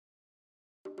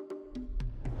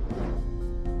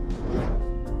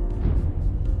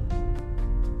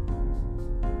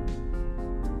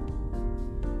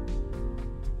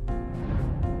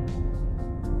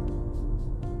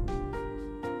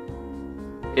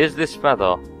Is this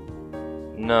Feather?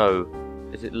 No.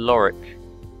 Is it Loric?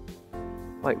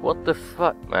 Wait, what the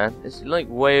fuck, man? It's like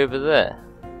way over there.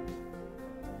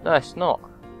 No, it's not.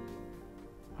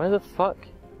 Where the fuck?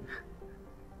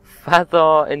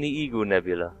 Feather in the Eagle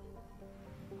Nebula.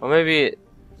 Or maybe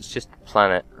it's just a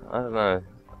planet. I don't know.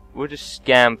 We'll just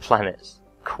scam planets.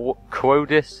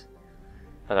 Quodus?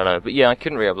 I don't know. But yeah, I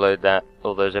couldn't re-upload that,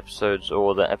 all those episodes,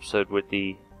 or that episode with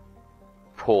the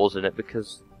pause in it,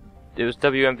 because it was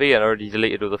WMV and I already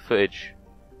deleted all the footage.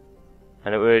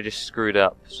 And it would have just screwed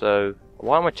up. So,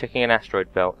 why am I checking an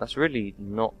asteroid belt? That's really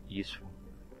not useful.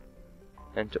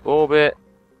 Enter orbit.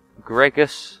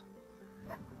 Gregus.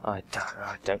 I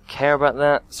don't care about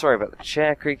that. Sorry about the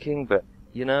chair creaking, but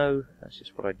you know, that's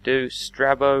just what I do.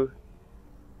 Strabo.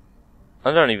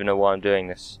 I don't even know why I'm doing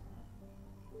this.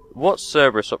 What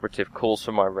Cerberus operative calls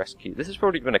for my rescue? This has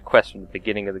probably been a quest from the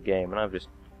beginning of the game, and I've just...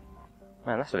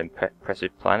 Man, that's an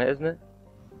impressive planet, isn't it?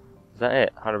 Is that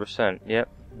it? 100%? Yep,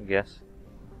 I guess.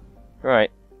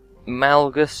 Right.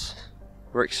 Malgus.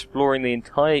 We're exploring the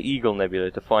entire Eagle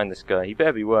Nebula to find this guy. He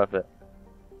better be worth it.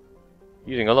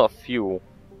 Using a lot of fuel.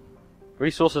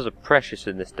 Resources are precious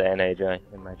in this day and age, I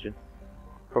imagine.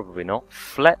 Probably not.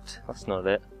 Flet? That's not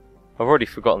it. I've already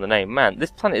forgotten the name. Man,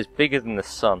 this planet is bigger than the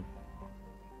sun.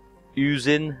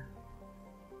 Uzin.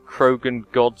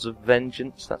 Krogan Gods of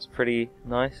Vengeance. That's pretty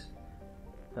nice.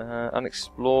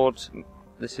 Unexplored.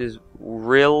 This is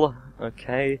Rill.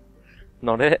 Okay.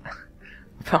 Not it.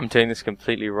 I'm doing this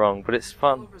completely wrong, but it's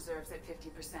fun.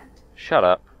 Shut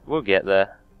up. We'll get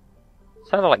there.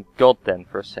 Sounded like God then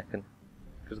for a second.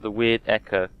 Because of the weird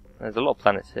echo. There's a lot of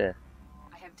planets here.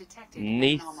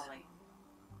 Neath.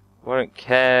 I don't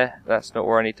care. That's not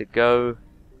where I need to go.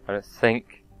 I don't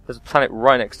think. There's a planet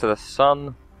right next to the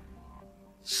sun.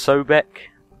 Sobek.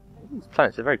 These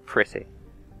planets are very pretty.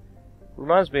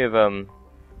 Reminds me of,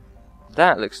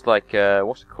 that looks like,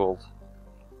 what's it called?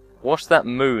 What's that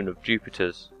moon of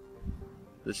Jupiter's?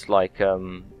 It's like,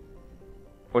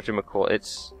 whatchamacallit?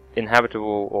 It's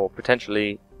inhabitable or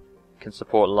potentially can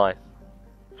support life.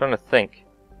 I'm trying to think.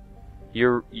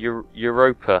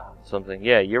 Europa something.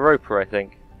 Yeah, Europa, I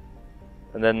think.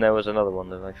 And then there was another one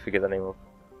that I forget the name of.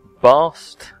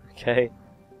 Bast? Okay.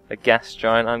 A gas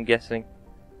giant, I'm guessing.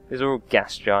 These are all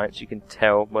gas giants. You can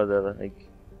tell by the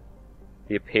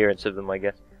appearance of them, I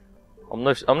guess. I'm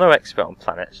no expert on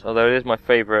planets, although it is my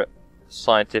favourite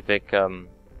scientific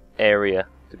area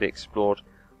to be explored.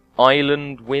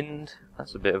 Island Wind.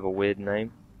 That's a bit of a weird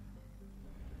name.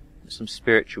 Some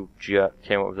spiritual jerk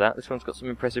came up with that. This one's got some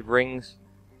impressive rings.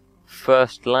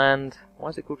 First Land. Why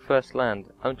is it called First Land?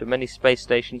 Home to many space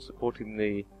stations supporting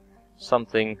the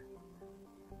something.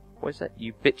 What is that?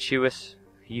 Ubiquitous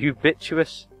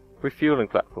refueling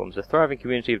platforms. A thriving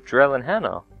community of Drell and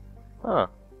Hanar. Ah,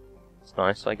 that's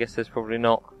nice. I guess there's probably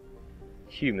not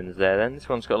humans there then. This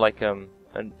one's got like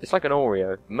it's like an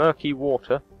Oreo. Murky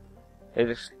water. It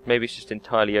looks, maybe it's just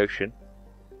entirely ocean.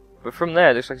 But from there,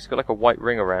 it looks like it's got like a white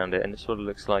ring around it, and it sort of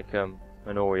looks like an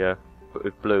Oreo, but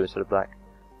with blue instead of black.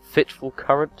 Fitful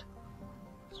current.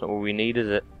 That's not what we need, is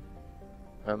it?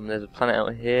 There's a planet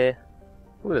out here.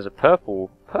 Oh, there's a purpley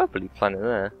planet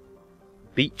there.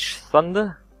 Beach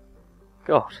Thunder?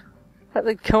 God, how did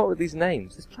they come up with these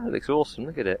names? This planet looks awesome,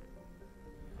 look at it.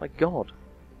 My god.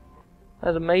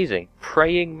 That's amazing.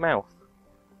 Praying Mouth.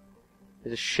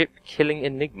 There's a ship-killing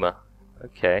enigma.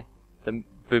 Okay. The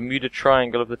Bermuda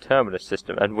Triangle of the Terminus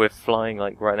system, and we're flying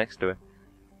like right next to it.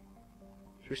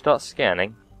 Should we start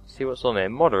scanning? See what's on here.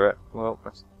 Moderate. Well,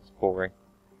 that's boring.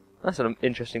 That's an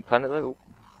interesting planet though.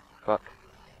 Fuck.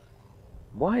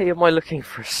 Why am I looking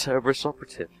for a Cerberus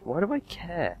operative? Why do I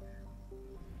care?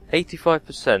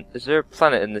 85%. Is there a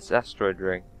planet in this asteroid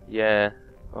ring? Yeah.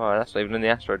 Oh, that's not even in the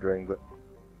asteroid ring, but...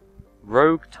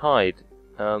 Rogue Tide.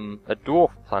 A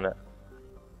dwarf planet.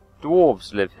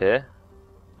 Dwarves live here.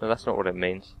 No, that's not what it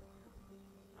means.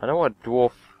 I know what a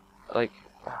dwarf... Like...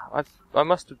 I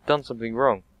must have done something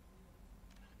wrong.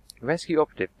 Rescue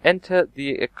operative. Enter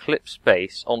the Eclipse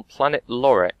base on planet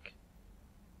Loric.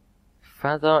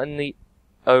 Feather in the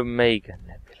Omega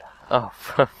Nebula. Oh,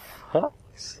 for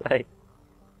fuck's sake.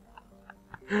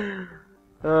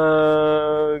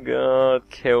 Oh, God.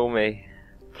 Kill me.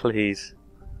 Please.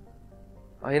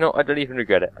 Oh, you know, I don't even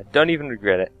regret it. I don't even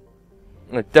regret it.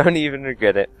 I don't even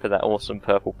regret it for that awesome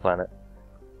purple planet.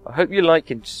 I hope you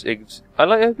like I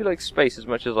hope you like space as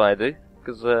much as I do,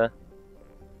 because I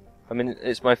mean,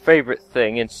 it's my favourite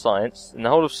thing in science. In the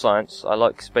whole of science, I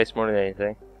like space more than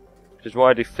anything, which is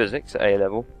why I do physics at A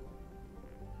level.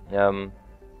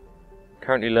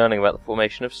 Currently learning about the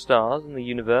formation of stars in the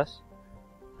universe,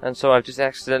 and so I've just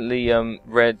accidentally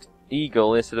read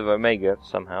Eagle instead of Omega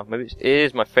somehow. Maybe it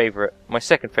is my favourite, my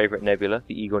second favourite nebula,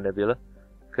 the Eagle Nebula,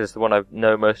 because it's the one I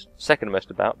know second most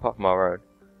about, apart from our own.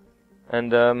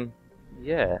 And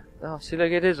yeah. Oh, see,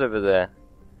 look, it is over there.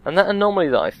 And that anomaly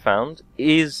that I found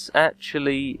is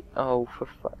actually, oh, for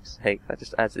fuck's sake, that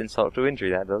just adds insult to injury.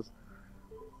 That does.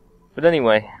 But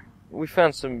anyway, we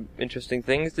found some interesting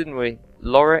things, didn't we?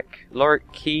 Lorik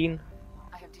Keen.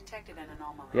 I have detected an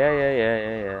anomaly.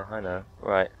 Yeah. I know.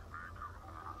 Right.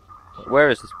 Where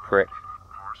is this prick?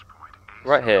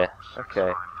 Right here.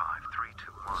 Okay.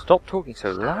 Stop talking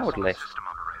so loudly.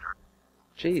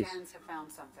 Jeez. Scans have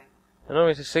found something.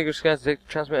 Anomalous a single scan to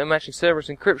transmit a matching server's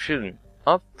encryption.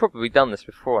 I've probably done this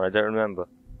before and I don't remember.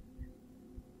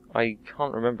 I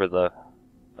can't remember though.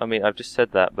 I mean, I've just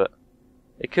said that, but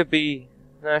it could be.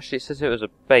 No, actually, it says it was a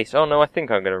base. Oh no, I think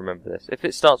I'm going to remember this. If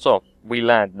it starts off, we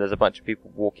land, and there's a bunch of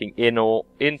people walking in or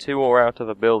into or out of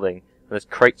a building, and there's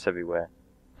crates everywhere.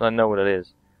 I know what it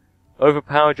is.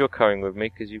 Overpowered, you're coming with me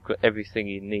because you've got everything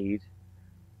you need.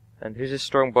 And who's a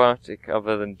strong biotic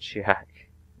other than Jack?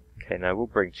 Okay, no, we'll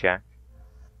bring Jack.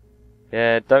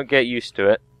 Yeah, don't get used to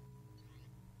it.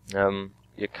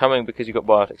 You're coming because you've got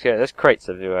biotics. Yeah, there's crates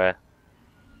everywhere.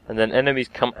 And then enemies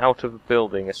come out of a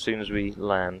building as soon as we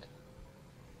land.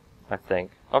 I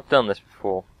think. I've done this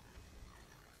before.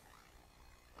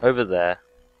 Over there.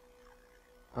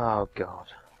 Oh god.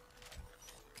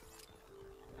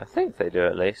 I think they do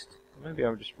at least. Maybe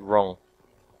I'm just wrong.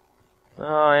 Oh,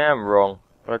 I am wrong.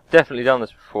 But I've definitely done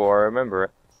this before, I remember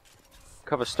it.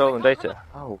 Cover stolen data.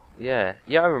 Oh, yeah.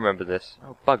 Yeah, I remember this.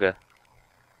 Oh, bugger.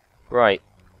 Right.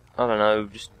 I don't know,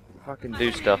 just fucking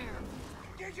do stuff.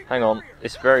 Hang on,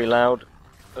 it's very loud.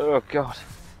 Oh, god.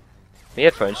 My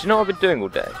headphones, you know what I've been doing all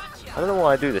day? I don't know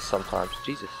why I do this sometimes.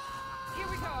 Jesus.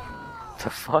 The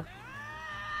fuck?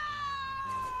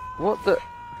 What the...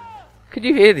 Could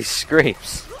you hear these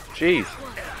screams? Jeez.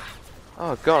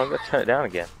 Oh god, I'm gonna turn it down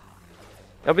again.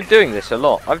 I've been doing this a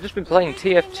lot. I've just been playing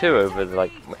TF2 over,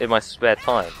 like, in my spare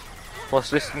time.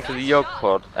 Whilst listening to the Yog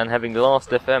Pod and having Last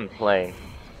FM playing.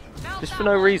 Just for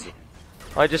no reason.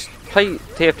 I just play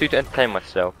TF2 to entertain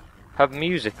myself. Have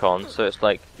music on, so it's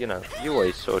like, you know, you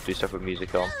always sort of do stuff with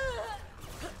music on.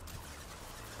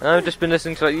 And I've just been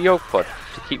listening to like the Yog Pod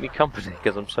to keep me company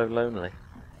because I'm so lonely.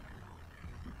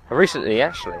 Recently,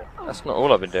 actually, that's not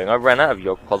all I've been doing. I ran out of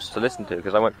Yog Pods to listen to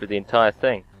because I went through the entire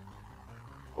thing.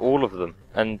 All of them.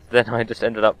 And then I just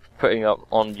ended up putting up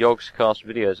on Yog's Cast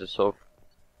videos as sort of,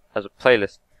 as a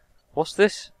playlist. What's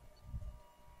this?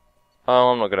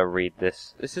 Oh, I'm not going to read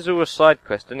this. This is all a side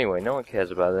quest anyway. No one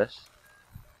cares about this.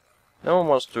 No one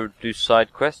wants to do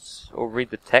side quests or read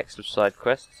the text of side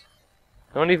quests.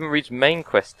 No one even reads main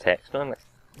quest text. Not like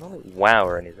WoW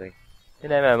or anything.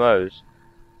 In MMOs,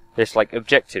 there's like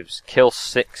objectives. Kill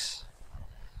 6,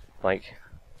 like,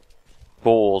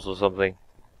 balls or something.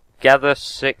 Gather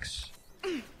 6.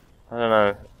 I don't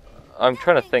know. I'm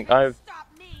trying to think.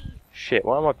 Shit,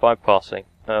 why am I bypassing?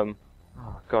 Oh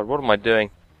god, what am I doing?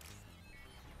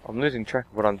 I'm losing track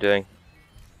of what I'm doing.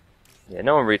 Yeah,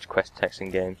 no one reads quest text in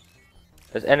games.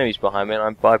 There's enemies behind me and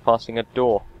I'm bypassing a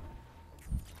door.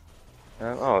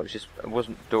 Oh, it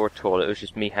wasn't a door at all, it was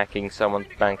just me hacking someone's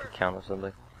bank account or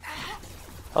something.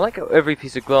 I like how every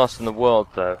piece of glass in the world,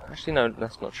 though. Actually, no,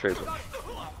 that's not true. But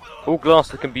all glass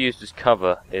that can be used as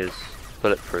cover is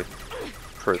bulletproof.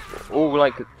 All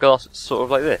like glass that's sort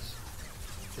of like this.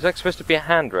 Is that supposed to be a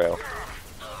handrail?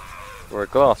 Or a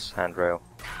glass handrail?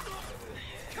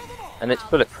 And it's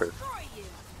bulletproof.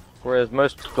 Whereas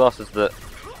most glasses that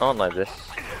aren't like this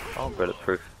aren't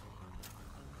bulletproof.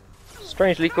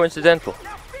 Strangely coincidental.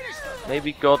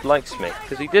 Maybe God likes me,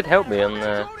 because he did help me on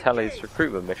Tally's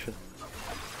recruitment mission.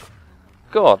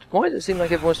 God, why does it seem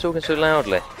like everyone's talking so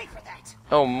loudly?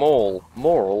 Oh,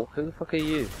 Moral? Who the fuck are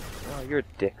you? Oh, you're a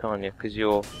dick, aren't you? Because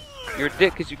you're a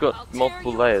dick because you've got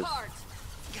multiple layers.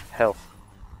 Health.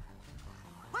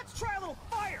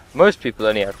 Most people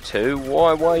only have 2.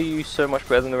 Why are you so much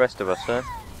better than the rest of us, huh?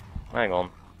 Hang on.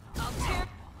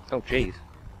 Oh, jeez.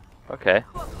 Okay.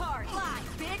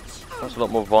 That's a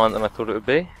lot more violent than I thought it would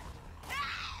be.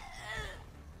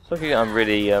 Something I'm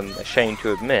really ashamed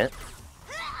to admit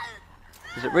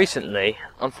is that recently,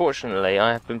 unfortunately,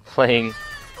 I have been playing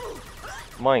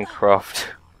Minecraft.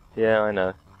 Yeah, I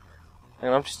know.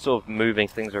 And I'm just sort of moving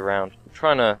things around. I'm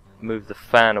trying to move the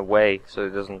fan away so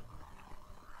it doesn't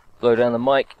blow down the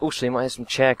mic. Also, you might hear some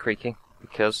chair creaking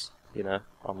because, you know,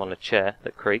 I'm on a chair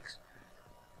that creaks.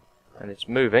 And it's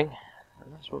moving.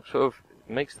 And that's what sort of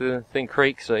makes the thing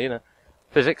creak, so, you know,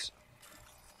 physics.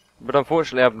 But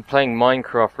unfortunately, I've been playing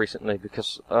Minecraft recently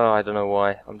because, I don't know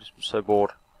why, I'm just so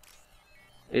bored.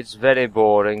 It's very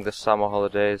boring, the summer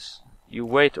holidays. You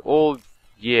wait all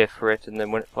year for it, and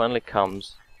then when it finally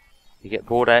comes, you get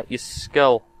bored out your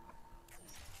skull.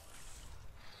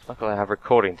 Luckily I have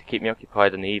recording to keep me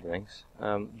occupied in the evenings.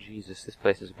 Jesus, this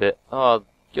place is a bit... Oh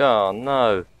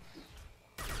no.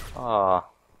 Ah,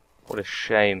 what a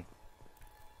shame.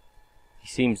 He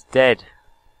seems dead.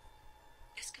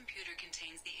 This computer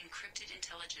contains the encrypted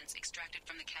intelligence extracted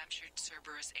from the captured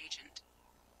Cerberus agent.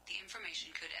 The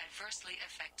information could adversely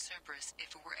affect Cerberus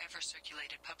if it were ever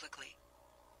circulated publicly.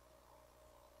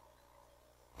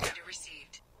 Data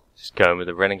received. Just going with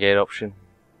the renegade option.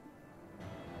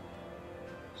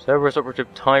 Cerberus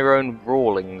operative Tyrone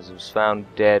Rawlings was found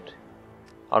dead.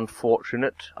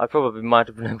 Unfortunate. I probably might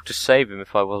have been able to save him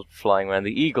if I wasn't flying around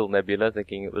the Eagle Nebula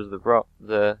thinking it was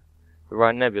the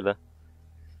right nebula.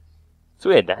 It's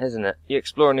weird that, isn't it? You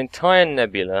explore an entire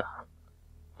nebula.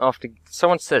 After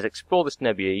someone says, explore this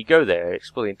nebula, you go there,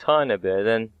 explore the entire nebula,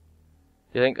 then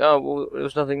you think, oh, well, there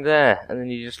was nothing there. And then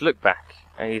you just look back,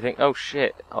 and you think, oh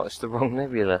shit, oh, it's the wrong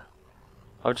nebula.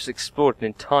 I've just explored an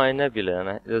entire nebula,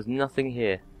 and there's nothing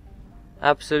here.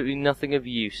 Absolutely nothing of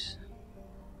use.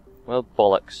 Well,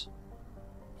 bollocks.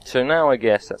 So now I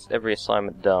guess that's every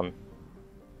assignment done.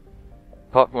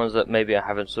 Apart from ones that maybe I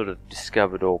haven't sort of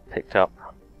discovered or picked up.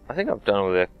 I think I've done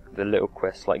all the little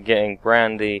quests, like getting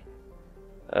brandy,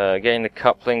 getting the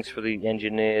couplings for the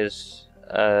engineers.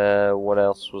 What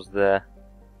else was there?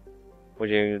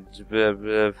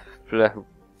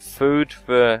 Food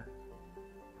for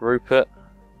Rupert.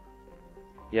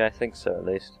 Yeah, I think so at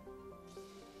least.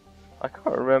 I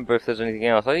can't remember if there's anything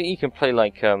else. I think you can play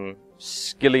like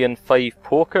SkillFire10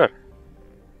 poker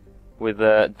with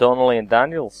Donnelly and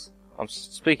Daniels. I'm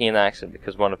speaking in that accent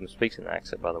because one of them speaks in that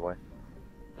accent, by the way.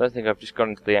 I don't think I've just gone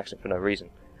into the accent for no reason.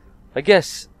 I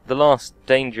guess the last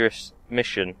dangerous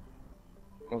mission,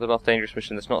 or the last dangerous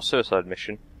mission that's not a suicide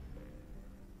mission,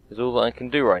 is all that I can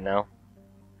do right now.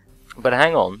 But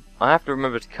hang on, I have to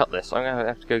remember to cut this. I'm going to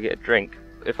have to go get a drink.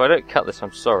 If I don't cut this,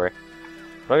 I'm sorry.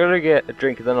 I'm going to get a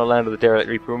drink and then I'll land with the Derelict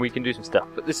Reaper and we can do some stuff.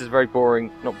 But this is very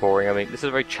boring, not boring, I mean, this is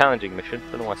a very challenging mission.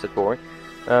 I don't know why I said boring.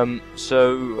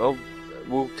 So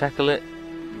we'll tackle it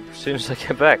as soon as I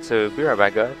get back, so be right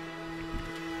back, guys.